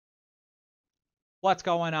What's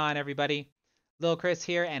going on, everybody? Lil Chris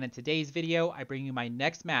here, and in today's video, I bring you my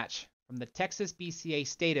next match from the TX BCA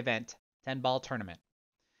State event 10-ball tournament.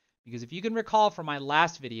 Because if you can recall from my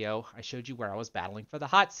last video, I showed you where I was battling for the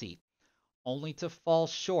hot seat, only to fall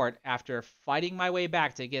short after fighting my way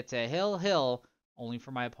back to get to Hill, only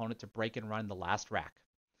for my opponent to break and run the last rack.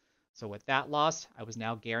 So with that loss, I was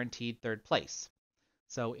now guaranteed third place.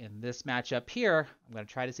 So in this matchup here, I'm going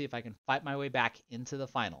to try to see if I can fight my way back into the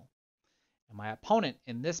final. And my opponent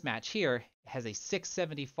in this match here has a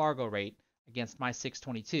 670 Fargo rate against my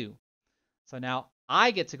 622. So now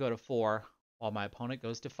I get to go to 4 while my opponent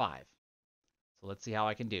goes to 5. So let's see how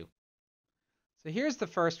I can do. So here's the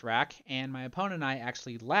first rack, and my opponent and I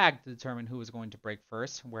actually lagged to determine who was going to break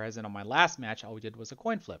first, whereas in on my last match, all we did was a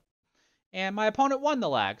coin flip. And my opponent won the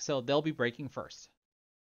lag, so they'll be breaking first.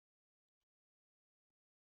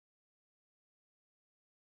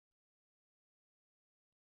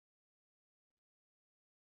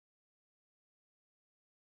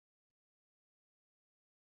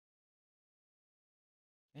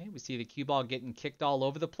 Okay, we see the cue ball getting kicked all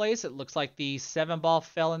over the place. It looks like the 7-ball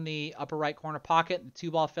fell in the upper right corner pocket. The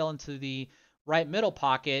 2-ball fell into the right middle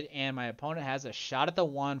pocket, and my opponent has a shot at the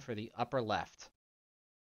 1 for the upper left.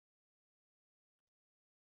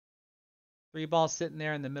 3-ball sitting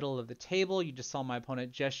there in the middle of the table. You just saw my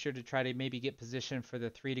opponent gesture to try to maybe get position for the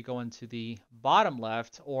 3 to go into the bottom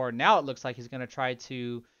left, or now it looks like he's going to try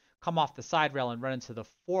to come off the side rail and run into the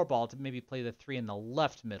 4-ball to maybe play the 3 in the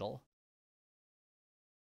left middle.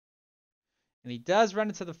 And he does run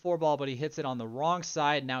into the 4-ball, but he hits it on the wrong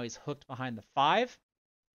side. Now he's hooked behind the 5.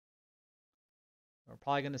 We're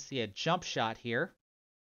probably going to see a jump shot here.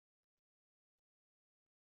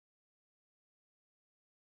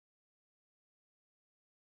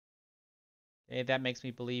 Okay, that makes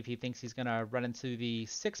me believe he thinks he's going to run into the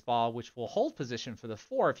 6-ball, which will hold position for the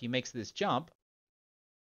 4 if he makes this jump.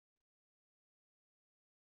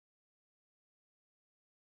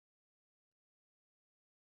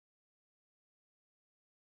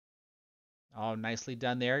 Oh, nicely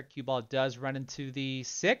done there. Cue ball does run into the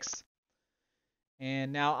 6.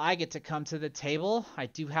 And now I get to come to the table. I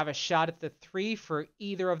do have a shot at the 3 for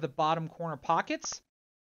either of the bottom corner pockets.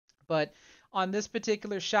 But on this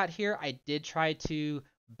particular shot here, I did try to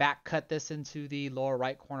back cut this into the lower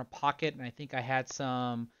right corner pocket. And I think I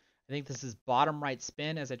think this is bottom right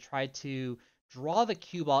spin as I tried to draw the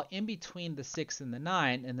cue ball in between the 6 and the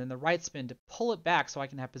 9. And then the right spin to pull it back so I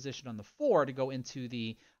can have position on the 4 to go into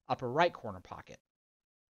the upper right corner pocket.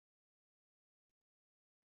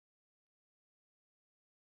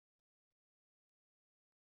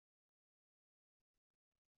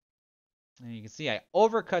 And you can see I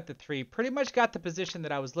overcut the 3, pretty much got the position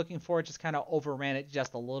that I was looking for, just kind of overran it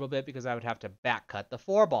just a little bit because I would have to back cut the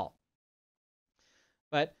 4-ball.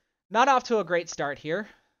 But not off to a great start here.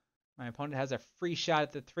 My opponent has a free shot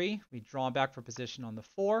at the 3. We draw him back for position on the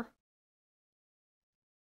 4.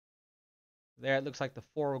 There it looks like the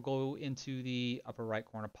 4 will go into the upper right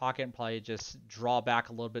corner pocket and probably just draw back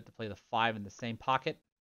a little bit to play the 5 in the same pocket.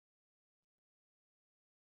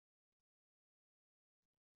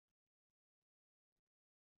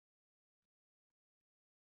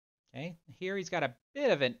 Okay, here he's got a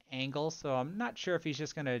bit of an angle, so I'm not sure if he's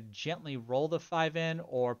just going to gently roll the 5 in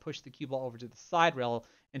or push the cue ball over to the side rail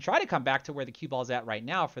and try to come back to where the cue ball is at right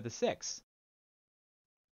now for the 6.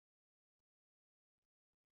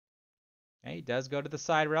 Okay, he does go to the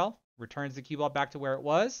side rail, returns the cue ball back to where it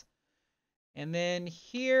was. And then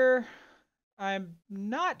here, I'm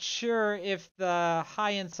not sure if the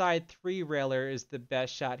high inside 3-railer is the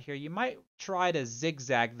best shot here. You might try to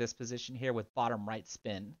zigzag this position here with bottom right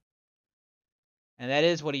spin. And that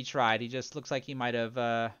is what he tried. He just looks like he might have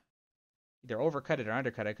either overcut it or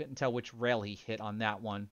undercut. I couldn't tell which rail he hit on that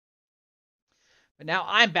one. But now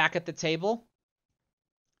I'm back at the table.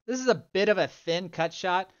 This is a bit of a thin cut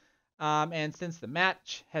shot. And since the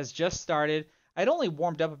match has just started, I'd only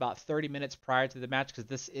warmed up about 30 minutes prior to the match because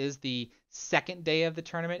this is the second day of the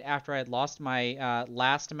tournament after I had lost my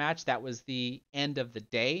last match. That was the end of the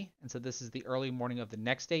day. And so this is the early morning of the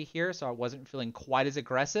next day here. So I wasn't feeling quite as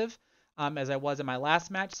aggressive as I was in my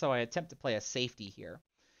last match, so I attempt to play a safety here.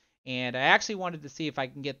 And I actually wanted to see if I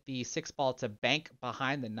can get the 6-ball to bank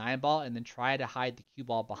behind the 9-ball and then try to hide the cue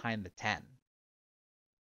ball behind the 10.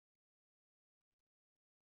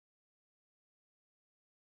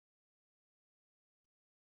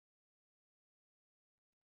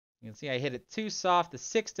 You can see I hit it too soft. The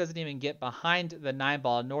 6 doesn't even get behind the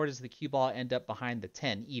 9-ball, nor does the cue ball end up behind the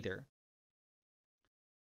 10 either.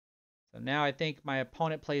 So now I think my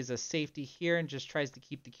opponent plays a safety here and just tries to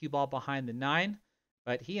keep the cue ball behind the 9.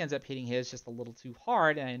 But he ends up hitting his just a little too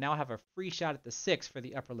hard, and I now have a free shot at the 6 for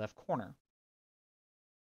the upper left corner.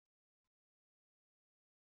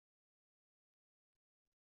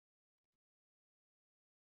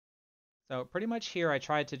 So pretty much here, I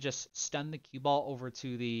tried to just stun the cue ball over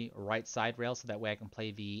to the right side rail so that way I can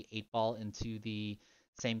play the 8 ball into the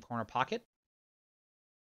same corner pocket.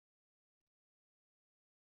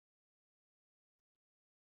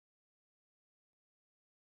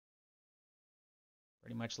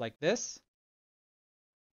 Pretty much like this.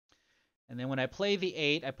 And then when I play the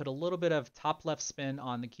 8, I put a little bit of top left spin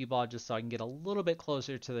on the cue ball just so I can get a little bit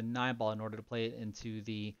closer to the 9 ball in order to play it into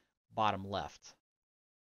the bottom left.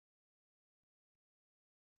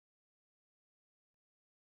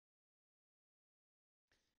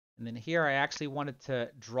 And then here I actually wanted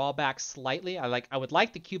to draw back slightly. I would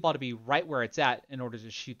like the cue ball to be right where it's at in order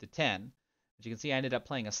to shoot the 10. As you can see, I ended up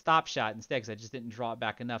playing a stop shot instead because I just didn't draw it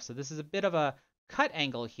back enough. So this is a bit of a cut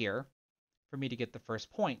angle here for me to get the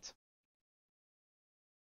first point.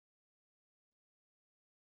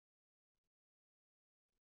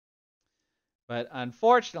 But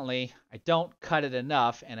unfortunately, I don't cut it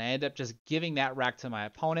enough, and I end up just giving that rack to my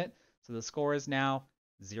opponent. So the score is now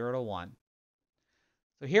 0-1.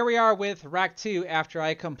 So here we are with rack 2 after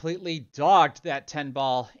I completely dogged that 10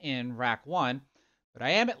 ball in rack 1. But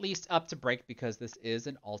I am at least up to break because this is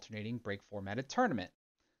an alternating break formatted tournament.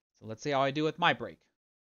 So let's see how I do with my break.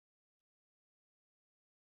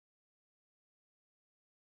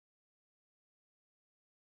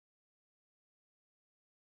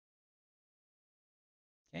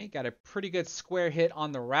 Okay, got a pretty good square hit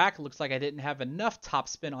on the rack. Looks like I didn't have enough top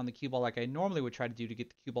spin on the cue ball like I normally would try to do to get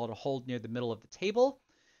the cue ball to hold near the middle of the table.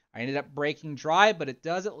 I ended up breaking dry, but it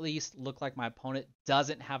does at least look like my opponent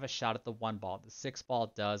doesn't have a shot at the 1 ball. The 6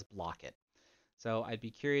 ball does block it. So I'd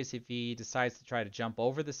be curious if he decides to try to jump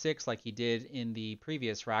over the 6 like he did in the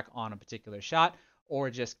previous rack on a particular shot, or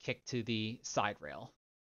just kick to the side rail.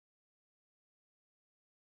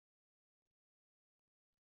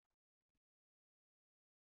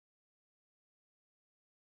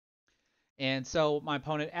 And so my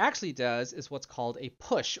opponent actually does is what's called a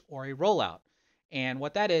push or a rollout. And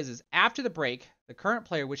what that is after the break, the current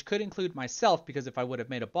player, which could include myself, because if I would have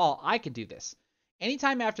made a ball, I could do this.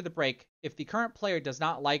 Anytime after the break, if the current player does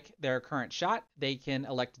not like their current shot, they can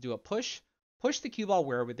elect to do a push the cue ball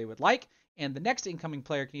wherever they would like, and the next incoming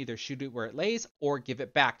player can either shoot it where it lays or give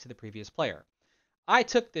it back to the previous player. I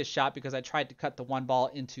took this shot because I tried to cut the 1 ball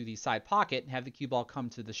into the side pocket and have the cue ball come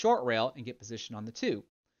to the short rail and get position on the 2.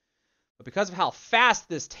 But because of how fast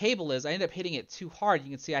this table is, I end up hitting it too hard.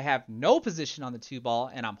 You can see I have no position on the 2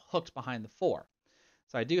 ball, and I'm hooked behind the 4.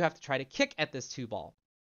 So I do have to try to kick at this 2 ball.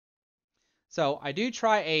 So I do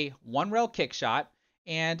try a 1 rail kick shot,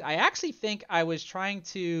 and I actually think I was trying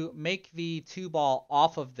to make the 2 ball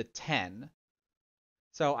off of the 10.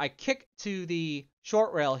 So I kick to the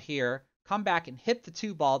short rail here, come back and hit the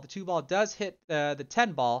 2 ball. The 2 ball does hit the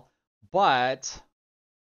 10 ball, but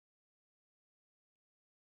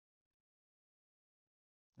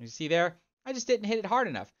you see there, I just didn't hit it hard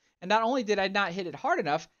enough. And not only did I not hit it hard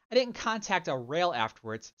enough, I didn't contact a rail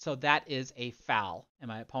afterwards, so that is a foul, and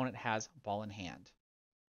my opponent has ball in hand.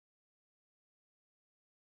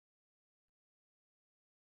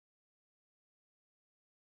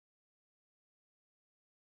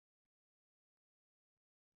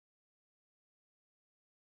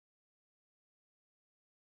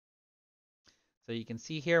 So you can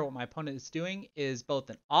see here what my opponent is doing is both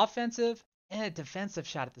an offensive and a defensive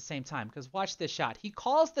shot at the same time. Because watch this shot. He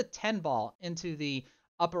calls the 10 ball into the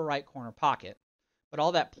upper right corner pocket. But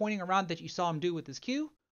all that pointing around that you saw him do with his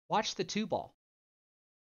cue, watch the 2 ball.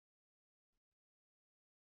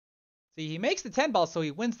 See, he makes the 10 ball so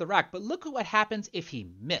he wins the rack, but look at what happens if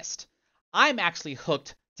he missed. I'm actually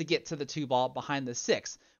hooked to get to the 2 ball behind the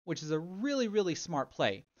 6, which is a really, really smart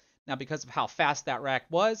play. Now, because of how fast that rack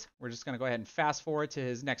was, we're just going to go ahead and fast forward to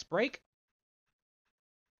his next break.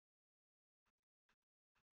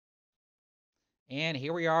 And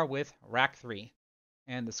here we are with rack 3.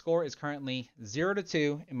 And the score is currently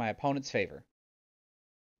 0-2 in my opponent's favor.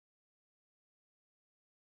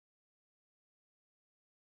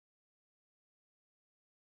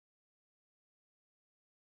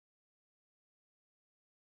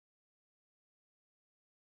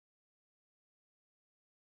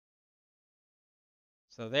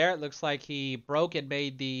 So there, it looks like he broke and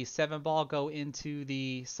made the 7 ball go into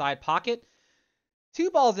the side pocket.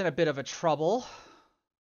 2 balls in a bit of a trouble.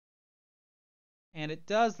 And it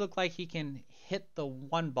does look like he can hit the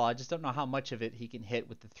 1 ball. I just don't know how much of it he can hit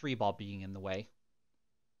with the 3 ball being in the way.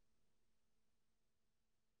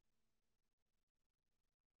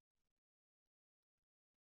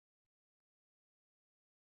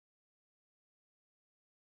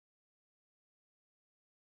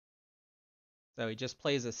 So he just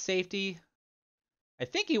plays a safety. I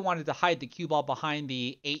think he wanted to hide the cue ball behind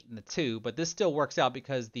the 8 and the 2, but this still works out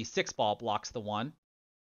because the 6 ball blocks the 1.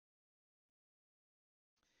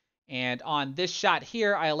 And on this shot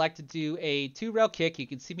here, I elect to do a 2-rail kick. You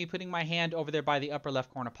can see me putting my hand over there by the upper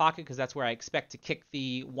left corner pocket because that's where I expect to kick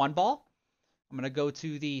the 1 ball. I'm going to go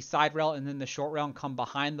to the side rail and then the short rail and come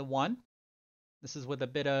behind the 1. This is with a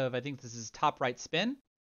bit of, I think this is top right spin.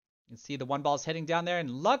 You can see the 1 ball is heading down there, and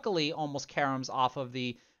luckily almost caroms off of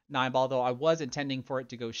the 9 ball, though I was intending for it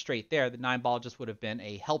to go straight there. The 9 ball just would have been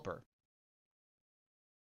a helper.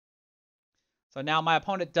 So now my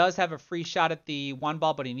opponent does have a free shot at the 1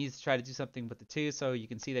 ball, but he needs to try to do something with the 2. So you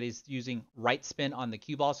can see that he's using right spin on the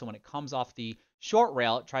cue ball. So when it comes off the short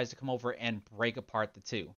rail, it tries to come over and break apart the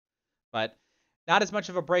 2. But not as much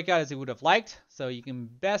of a breakout as he would have liked. So you can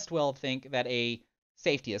best well think that a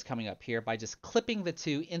safety is coming up here by just clipping the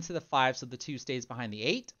 2 into the 5 so the 2 stays behind the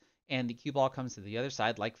 8 and the cue ball comes to the other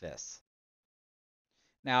side like this.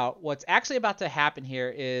 Now, what's actually about to happen here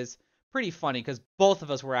is pretty funny because both of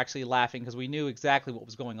us were actually laughing because we knew exactly what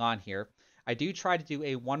was going on here. I do try to do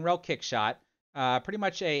a 1-rail kick shot, pretty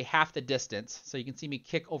much a half the distance. So you can see me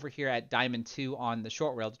kick over here at diamond 2 on the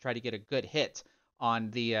short rail to try to get a good hit on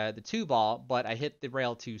the 2 ball, but I hit the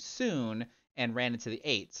rail too soon and ran into the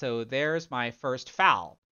 8. So there's my first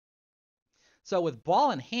foul. So with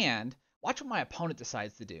ball in hand, watch what my opponent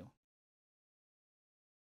decides to do.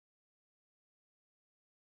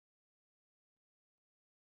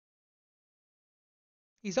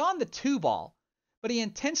 He's on the 2 ball, but he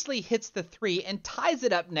intentionally hits the 3 and ties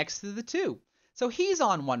it up next to the 2. So he's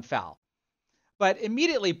on 1 foul. But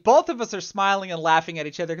immediately, both of us are smiling and laughing at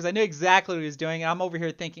each other because I knew exactly what he was doing. And I'm over here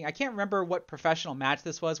thinking, I can't remember what professional match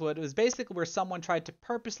this was. It was basically where someone tried to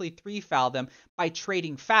purposely 3-foul them by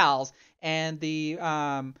trading fouls. And the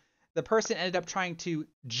person ended up trying to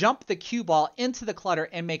jump the cue ball into the clutter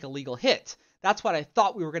and make a legal hit. That's what I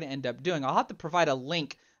thought we were going to end up doing. I'll have to provide a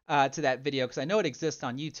link to that video because I know it exists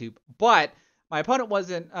on YouTube. But my opponent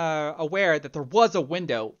wasn't aware that there was a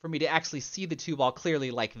window for me to actually see the 2 ball clearly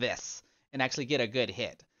like this and actually get a good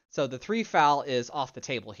hit. So the 3 foul is off the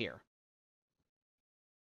table here.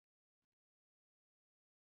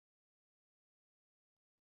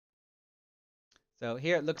 So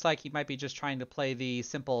here it looks like he might be just trying to play the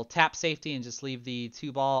simple tap safety and just leave the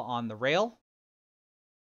 2 ball on the rail.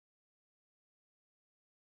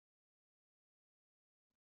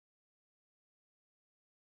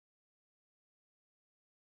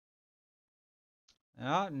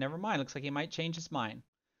 Oh, never mind. Looks like he might change his mind.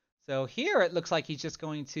 So here it looks like he's just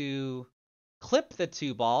going to clip the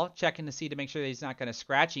 2 ball, checking to see to make sure that he's not going to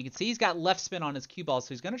scratch. You can see he's got left spin on his cue ball, so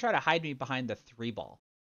he's going to try to hide me behind the 3 ball.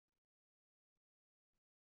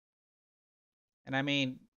 And I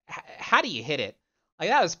mean, how do you hit it? Like,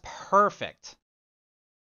 that was perfect.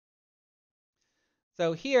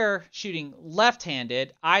 So here, shooting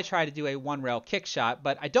left-handed, I try to do a 1-rail kick shot,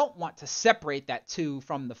 but I don't want to separate that 2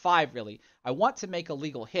 from the 5, really. I want to make a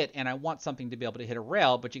legal hit, and I want something to be able to hit a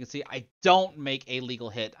rail, but you can see I don't make a legal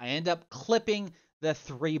hit. I end up clipping the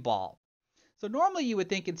 3 ball. So normally you would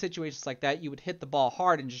think in situations like that, you would hit the ball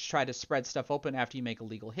hard and just try to spread stuff open after you make a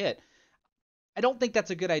legal hit. I don't think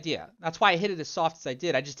that's a good idea. That's why I hit it as soft as I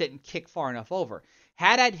did. I just didn't kick far enough over.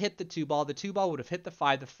 Had I hit the 2 ball, the 2 ball would have hit the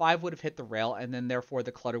 5 would have hit the rail, and then therefore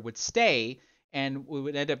the clutter would stay, and we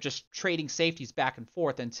would end up just trading safeties back and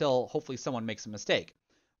forth until hopefully someone makes a mistake.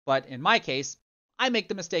 But in my case, I make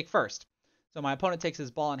the mistake first. So my opponent takes his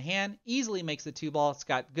ball in hand, easily makes the 2 ball. It's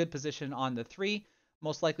got good position on the 3.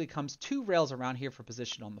 Most likely comes 2 rails around here for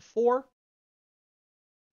position on the 4.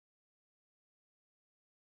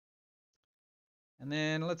 And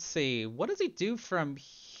then let's see, what does he do from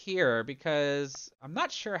here? Because I'm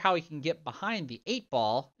not sure how he can get behind the 8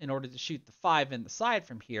 ball in order to shoot the 5 in the side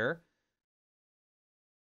from here.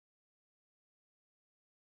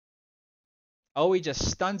 Oh, he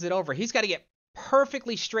just stuns it over. He's got to get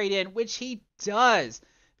perfectly straight in, which he does.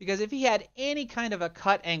 Because if he had any kind of a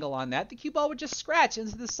cut angle on that, the cue ball would just scratch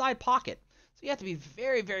into the side pocket. So you have to be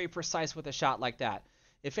very, very precise with a shot like that.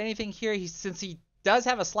 If anything here, since he does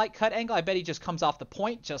have a slight cut angle, I bet he just comes off the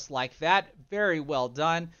point just like that. Very well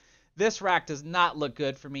done. This rack does not look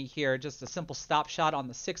good for me here. Just a simple stop shot on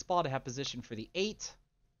the 6 ball to have position for the 8.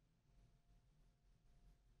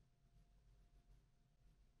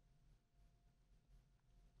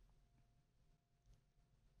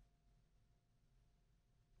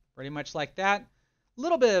 Pretty much like that. A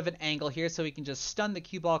little bit of an angle here so we can just stun the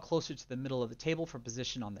cue ball closer to the middle of the table for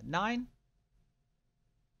position on the 9.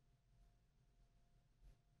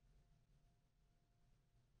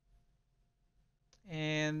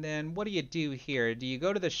 And And then what do you do here? Do you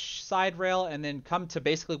go to the side rail and then come to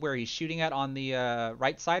basically where he's shooting at on the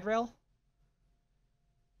right side rail?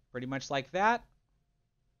 Pretty much like that.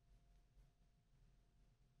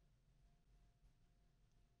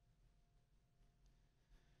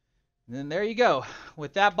 And then there you go.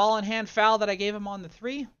 With that ball in hand foul that I gave him on the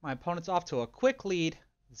 3, my opponent's off to a quick lead,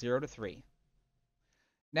 0-3.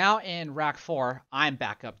 Now in rack 4, I'm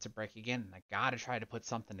back up to break again, and I gotta try to put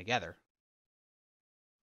something together.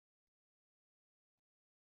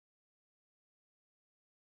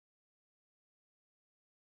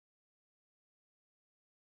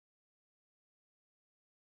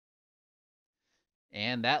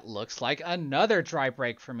 And that looks like another dry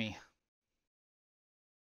break for me.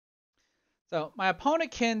 So my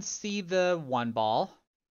opponent can see the 1 ball.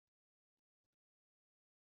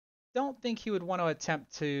 Don't think he would want to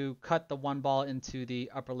attempt to cut the 1 ball into the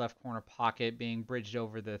upper left corner pocket, being bridged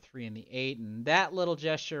over the 3 and the 8. And that little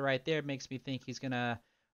gesture right there makes me think he's going to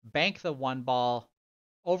bank the 1 ball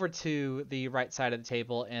over to the right side of the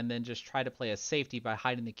table and then just try to play a safety by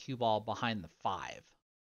hiding the cue ball behind the 5.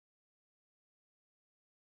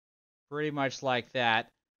 Pretty much like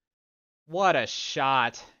that. What a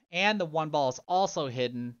shot. And the 1 ball is also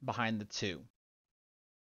hidden behind the 2.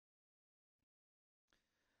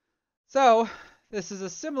 So this is a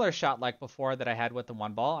similar shot like before that I had with the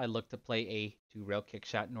 1 ball. I look to play a 2-rail kick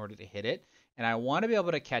shot in order to hit it. And I want to be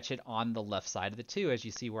able to catch it on the left side of the 2, as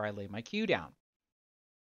you see where I lay my cue down.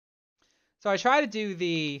 So I try to do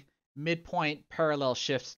the midpoint parallel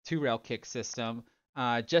shift 2-rail kick system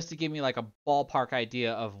just to give me like a ballpark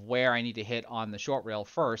idea of where I need to hit on the short rail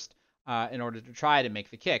first in order to try to make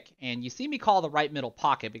the kick. And you see me call the right middle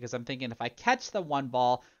pocket because I'm thinking if I catch the 1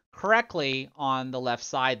 ball correctly on the left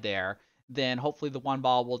side there, then hopefully the 1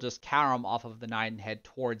 ball will just carom off of the 9 and head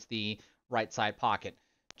towards the right side pocket.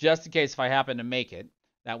 Just in case if I happen to make it,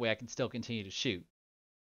 that way I can still continue to shoot.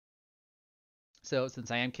 So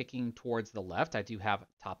since I am kicking towards the left, I do have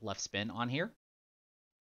top left spin on here.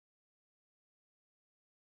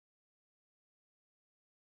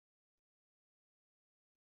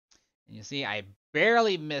 And you see I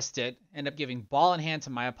barely missed it, end up giving ball in hand to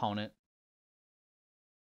my opponent.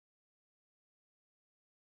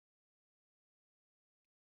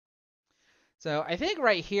 So I think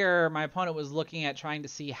right here, my opponent was looking at trying to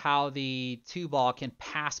see how the 2 ball can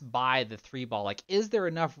pass by the 3 ball. Like, is there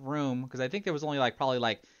enough room? Because I think there was only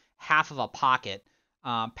probably half of a pocket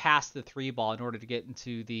past the 3 ball in order to get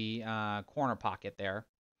into the corner pocket there.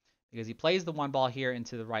 Because he plays the 1 ball here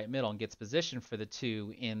into the right middle and gets positioned for the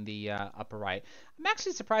 2 in the upper right. I'm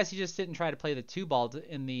actually surprised he just didn't try to play the 2 ball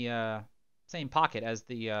in the same pocket as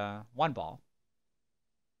the 1 ball.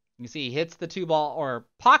 You see he hits the 2 ball or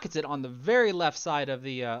pockets it on the very left side of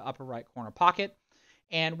the upper right corner pocket.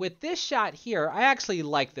 And with this shot here, I actually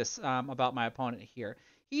like this about my opponent here.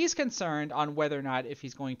 He's concerned on whether or not if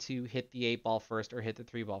he's going to hit the 8 ball first or hit the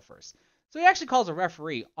 3 ball first. So he actually calls a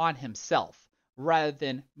referee on himself rather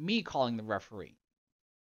than me calling the referee.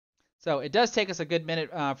 So it does take us a good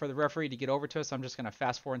minute for the referee to get over to us. So I'm just going to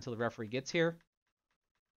fast forward until the referee gets here.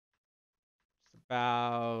 Just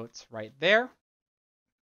about right there.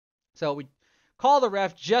 So we call the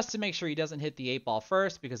ref just to make sure he doesn't hit the 8 ball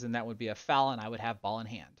first, because then that would be a foul and I would have ball in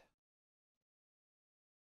hand.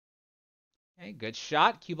 Okay, good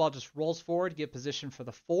shot. Cue ball just rolls forward, get position for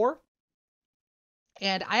the 4.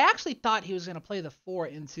 And I actually thought he was going to play the 4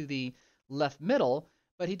 into the left middle,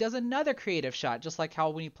 but he does another creative shot, just like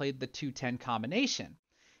how when he played the 2-10 combination.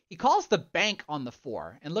 He calls the bank on the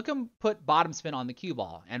 4, and look him put bottom spin on the cue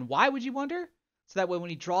ball. And why, would you wonder? So that way when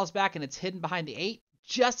he draws back and it's hidden behind the 8,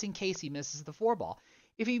 just in case he misses the 4 ball.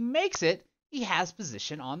 If he makes it, he has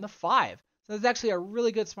position on the 5. So that's actually a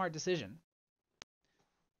really good, smart decision.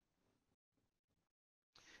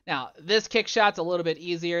 Now, this kick shot's a little bit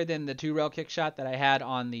easier than the 2-rail kick shot that I had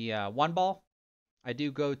on the 1 ball. I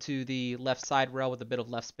do go to the left side rail with a bit of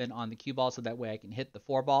left spin on the cue ball, so that way I can hit the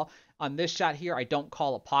 4 ball. On this shot here, I don't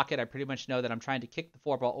call a pocket. I pretty much know that I'm trying to kick the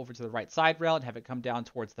 4 ball over to the right side rail and have it come down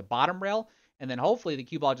towards the bottom rail. And then hopefully the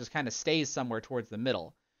cue ball just kind of stays somewhere towards the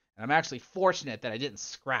middle. And I'm actually fortunate that I didn't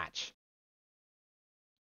scratch.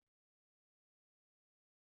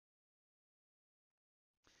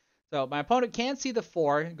 So my opponent can see the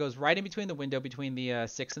 4. It goes right in between the window between the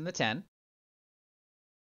 6 and the 10.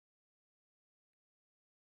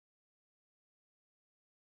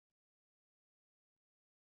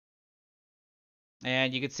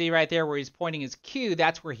 And you can see right there where he's pointing his cue,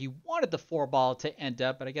 that's where he wanted the 4 ball to end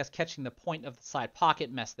up, but I guess catching the point of the side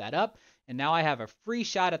pocket messed that up. And now I have a free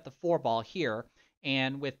shot at the 4 ball here.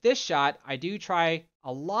 And with this shot, I do try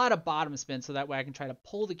a lot of bottom spin so that way I can try to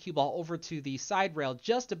pull the cue ball over to the side rail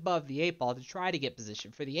just above the 8 ball to try to get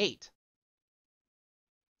position for the 8.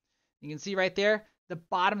 You can see right there, the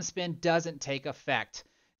bottom spin doesn't take effect.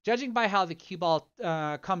 Judging by how the cue ball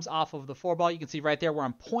comes off of the 4 ball, you can see right there where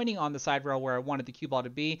I'm pointing on the side rail where I wanted the cue ball to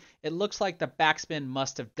be. It looks like the backspin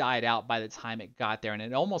must have died out by the time it got there, and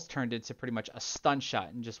it almost turned into pretty much a stun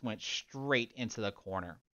shot and just went straight into the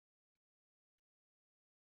corner.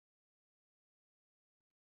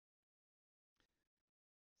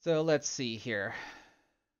 So let's see here.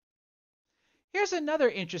 Here's another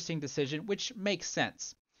interesting decision which makes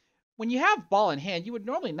sense. When you have ball in hand, you would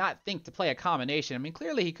normally not think to play a combination. I mean,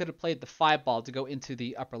 clearly he could have played the 5 ball to go into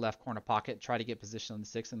the upper left corner pocket, try to get position on the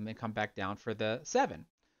 6, and then come back down for the 7.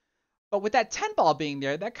 But with that 10 ball being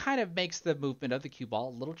there, that kind of makes the movement of the cue ball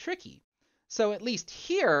a little tricky. So at least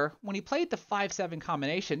here, when he played the 5-7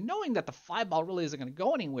 combination, knowing that the 5 ball really isn't going to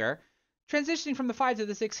go anywhere, transitioning from the 5 to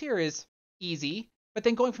the 6 here is easy, but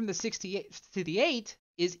then going from the 6 to the 8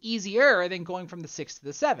 is easier than going from the 6 to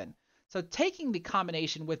the 7. So taking the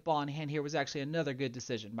combination with ball in hand here was actually another good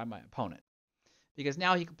decision by my opponent. Because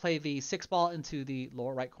now he can play the 6 ball into the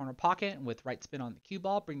lower right corner pocket, and with right spin on the cue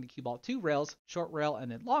ball, bring the cue ball 2 rails, short rail,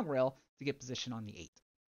 and then long rail to get position on the 8.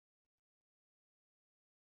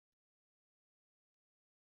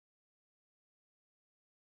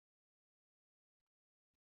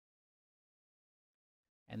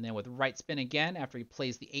 And then with right spin again, after he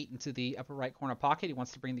plays the 8 into the upper right corner pocket, he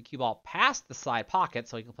wants to bring the cue ball past the side pocket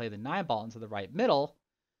so he can play the 9 ball into the right middle.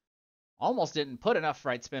 Almost didn't put enough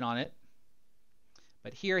right spin on it.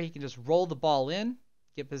 But here he can just roll the ball in,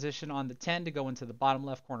 get position on the 10 to go into the bottom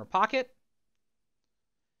left corner pocket.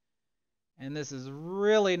 And this is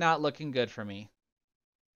really not looking good for me.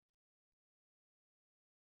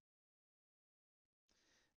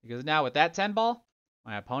 Because now with that 10 ball,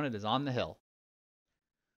 my opponent is on the hill.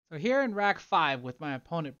 So here in rack 5, with my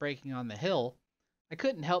opponent breaking on the hill, I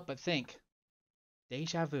couldn't help but think,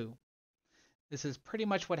 deja vu. This is pretty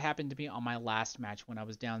much what happened to me on my last match when I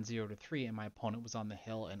was down 0-3 and my opponent was on the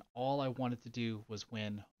hill, and all I wanted to do was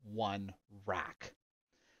win 1 rack.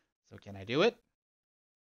 So can I do it?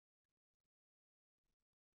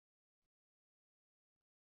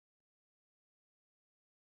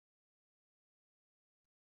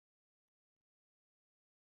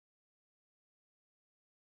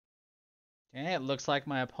 Okay, it looks like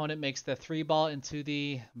my opponent makes the 3 ball into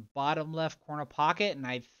the bottom left corner pocket, and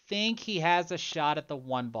I think he has a shot at the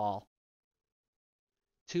 1 ball.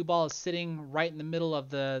 2 ball is sitting right in the middle of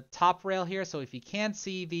the top rail here, so if he can't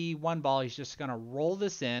see the 1 ball, he's just going to roll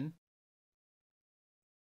this in.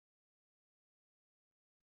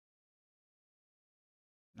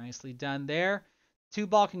 Nicely done there. 2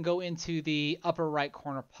 ball can go into the upper right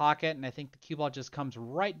corner pocket, and I think the cue ball just comes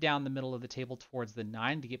right down the middle of the table towards the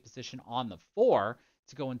 9 to get position on the 4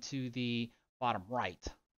 to go into the bottom right.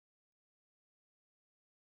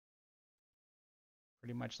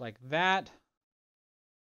 Pretty much like that.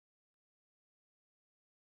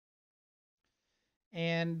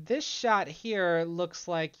 And this shot here looks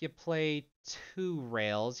like you play 2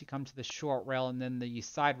 rails. You come to the short rail and then the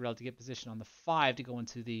side rail to get position on the 5 to go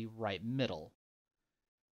into the right middle.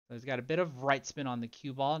 So he's got a bit of right spin on the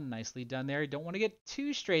cue ball. Nicely done there. You don't want to get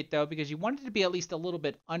too straight though, because you want it to be at least a little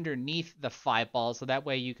bit underneath the 5 ball, so that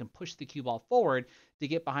way you can push the cue ball forward to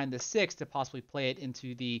get behind the 6 to possibly play it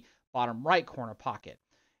into the bottom right corner pocket.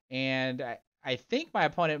 And I think my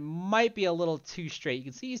opponent might be a little too straight. You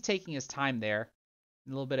can see he's taking his time there. A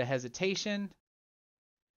little bit of hesitation.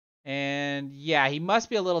 And yeah, he must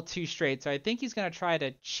be a little too straight. So I think he's going to try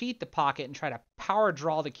to cheat the pocket and try to power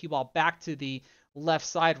draw the cue ball back to the left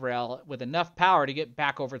side rail with enough power to get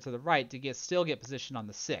back over to the right to still get position on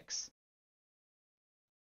the 6.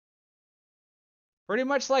 Pretty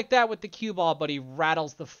much like that with the cue ball, but he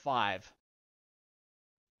rattles the 5.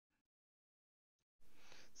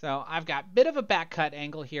 So I've got a bit of a back cut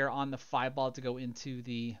angle here on the 5 ball to go into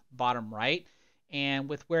the bottom right. And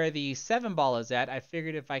with where the 7 ball is at, I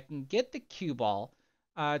figured if I can get the cue ball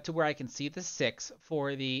to where I can see the 6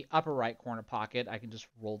 for the upper right corner pocket, I can just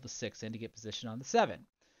roll the 6 in to get position on the 7.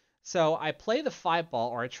 So I play the 5 ball,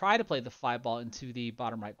 or I try to play the 5 ball into the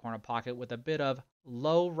bottom right corner pocket with a bit of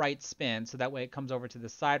low right spin, so that way it comes over to the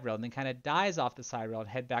side rail and then kind of dies off the side rail and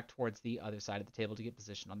head back towards the other side of the table to get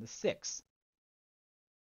position on the 6.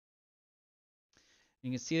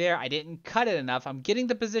 You can see there, I didn't cut it enough. I'm getting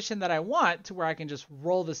the position that I want to where I can just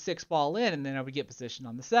roll the 6 ball in, and then I would get position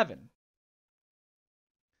on the 7.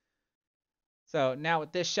 So now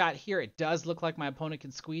with this shot here, it does look like my opponent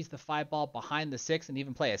can squeeze the 5 ball behind the 6 and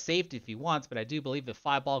even play a safety if he wants, but I do believe the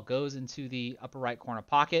 5 ball goes into the upper right corner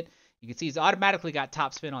pocket. You can see he's automatically got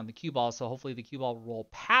top spin on the cue ball, so hopefully the cue ball will roll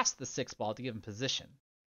past the 6 ball to give him position.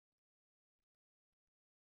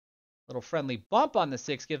 Little friendly bump on the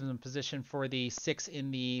 6 gives him position for the 6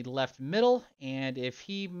 in the left middle, and if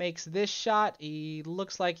he makes this shot, he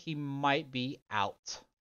looks like he might be out.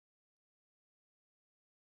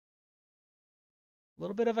 A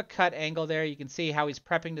little bit of a cut angle there. You can see how he's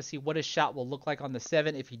prepping to see what his shot will look like on the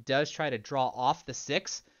 7 if he does try to draw off the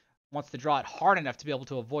 6. Wants to draw it hard enough to be able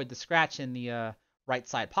to avoid the scratch in the right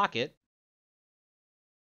side pocket.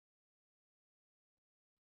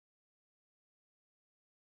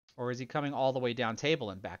 Or is he coming all the way down table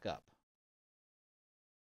and back up?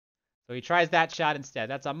 So he tries that shot instead.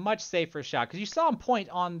 That's a much safer shot because you saw him point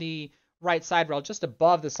on the right side rail just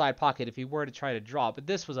above the side pocket if he were to try to draw, but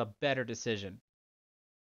this was a better decision.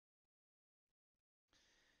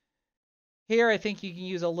 Here, I think you can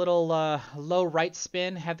use a little low right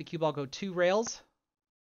spin, have the cue ball go 2 rails,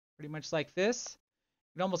 pretty much like this.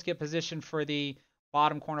 You can almost get position for the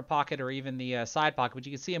bottom corner pocket or even the side pocket, but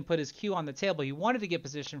you can see him put his cue on the table. He wanted to get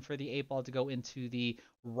position for the 8 ball to go into the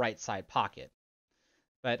right side pocket.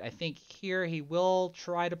 But I think here he will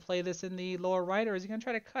try to play this in the lower right, or is he going to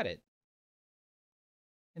try to cut it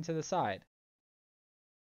into the side?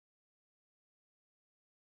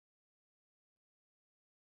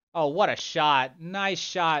 Oh, what a shot. Nice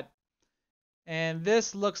shot. And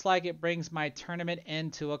this looks like it brings my tournament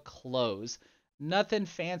end to a close. Nothing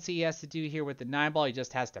fancy he has to do here with the 9 ball. He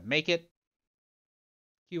just has to make it.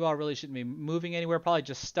 Cue ball really shouldn't be moving anywhere. Probably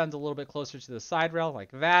just stuns a little bit closer to the side rail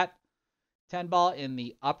like that. 10 ball in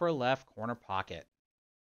the upper left corner pocket.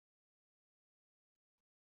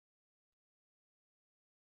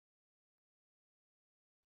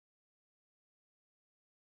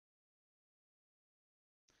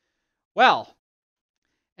 Well,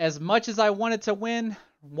 as much as I wanted to win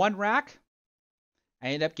 1 rack, I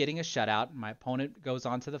end up getting a shutout, and my opponent goes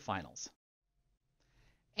on to the finals.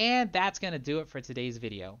 And that's going to do it for today's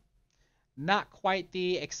video. Not quite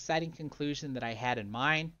the exciting conclusion that I had in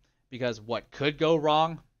mind, because what could go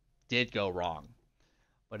wrong did go wrong.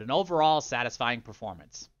 But an overall satisfying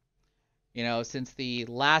performance. You know, since the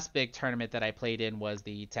last big tournament that I played in was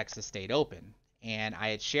the Texas State Open, and I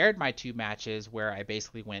had shared my 2 matches where I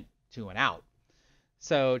basically went 2 and out.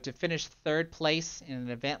 So to finish 3rd place in an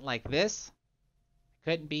event like this,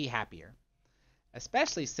 couldn't be happier.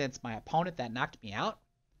 Especially since my opponent that knocked me out,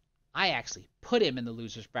 I actually put him in the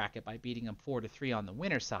loser's bracket by beating him 4-3 on the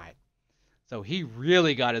winner side. So he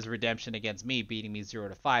really got his redemption against me, beating me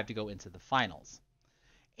 0-5 to go into the finals.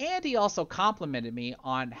 And he also complimented me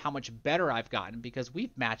on how much better I've gotten because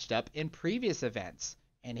we've matched up in previous events,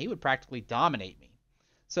 and he would practically dominate me.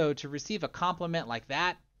 So to receive a compliment like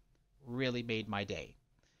that really made my day.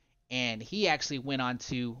 And he actually went on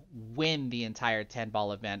to win the entire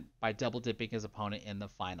 10-ball event by double dipping his opponent in the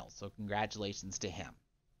finals. So congratulations to him.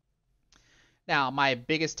 Now, my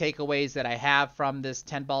biggest takeaways that I have from this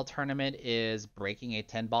 10-ball tournament is breaking a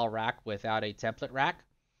 10-ball rack without a template rack.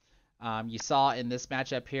 You saw in this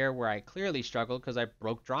matchup here where I clearly struggled because I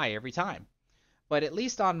broke dry every time. But at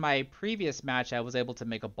least on my previous match, I was able to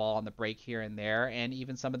make a ball on the break here and there, and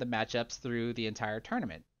even some of the matchups through the entire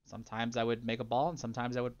tournament. Sometimes I would make a ball, and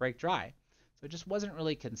sometimes I would break dry. So it just wasn't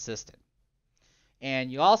really consistent.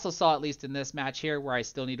 And you also saw, at least in this match here, where I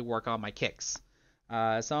still need to work on my kicks.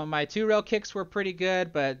 Some of my 2-rail kicks were pretty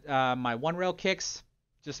good, but my 1-rail kicks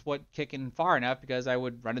just weren't kicking far enough because I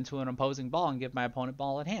would run into an opposing ball and give my opponent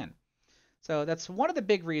ball in hand. So that's one of the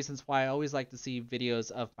big reasons why I always like to see videos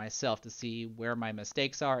of myself to see where my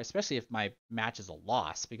mistakes are, especially if my match is a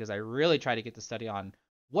loss, because I really try to get to study on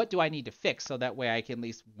what do I need to fix so that way I can at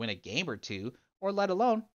least win a game or 2, or let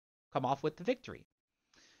alone come off with the victory.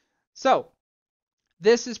 So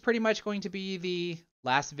this is pretty much going to be the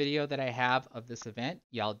last video that I have of this event.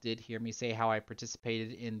 Y'all did hear me say how I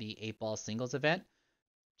participated in the 8-ball singles event.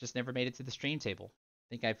 Just never made it to the stream table.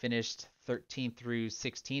 I think I finished 13th through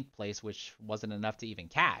 16th place, which wasn't enough to even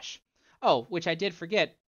cash. Oh, which I did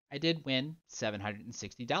forget. I did win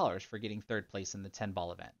 $760 for getting 3rd place in the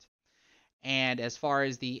 10-ball event. And as far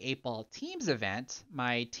as the 8-ball teams event,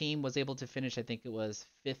 my team was able to finish, I think it was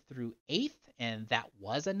 5th through 8th, and that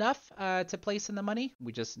was enough to place in the money.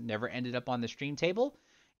 We just never ended up on the stream table.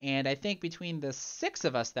 And I think between the 6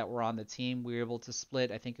 of us that were on the team, we were able to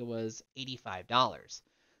split, I think it was $85.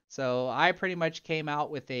 So I pretty much came out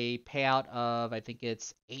with a payout of, I think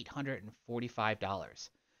it's $845,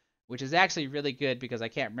 which is actually really good because I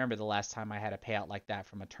can't remember the last time I had a payout like that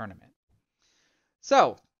from a tournament.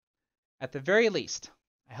 So At the very least,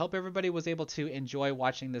 I hope everybody was able to enjoy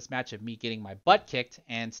watching this match of me getting my butt kicked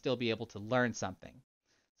and still be able to learn something.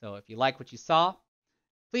 So if you like what you saw,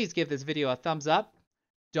 please give this video a thumbs up.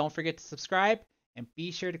 Don't forget to subscribe and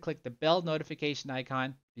be sure to click the bell notification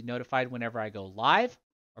icon to be notified whenever I go live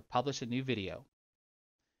or publish a new video.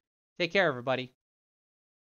 Take care, everybody.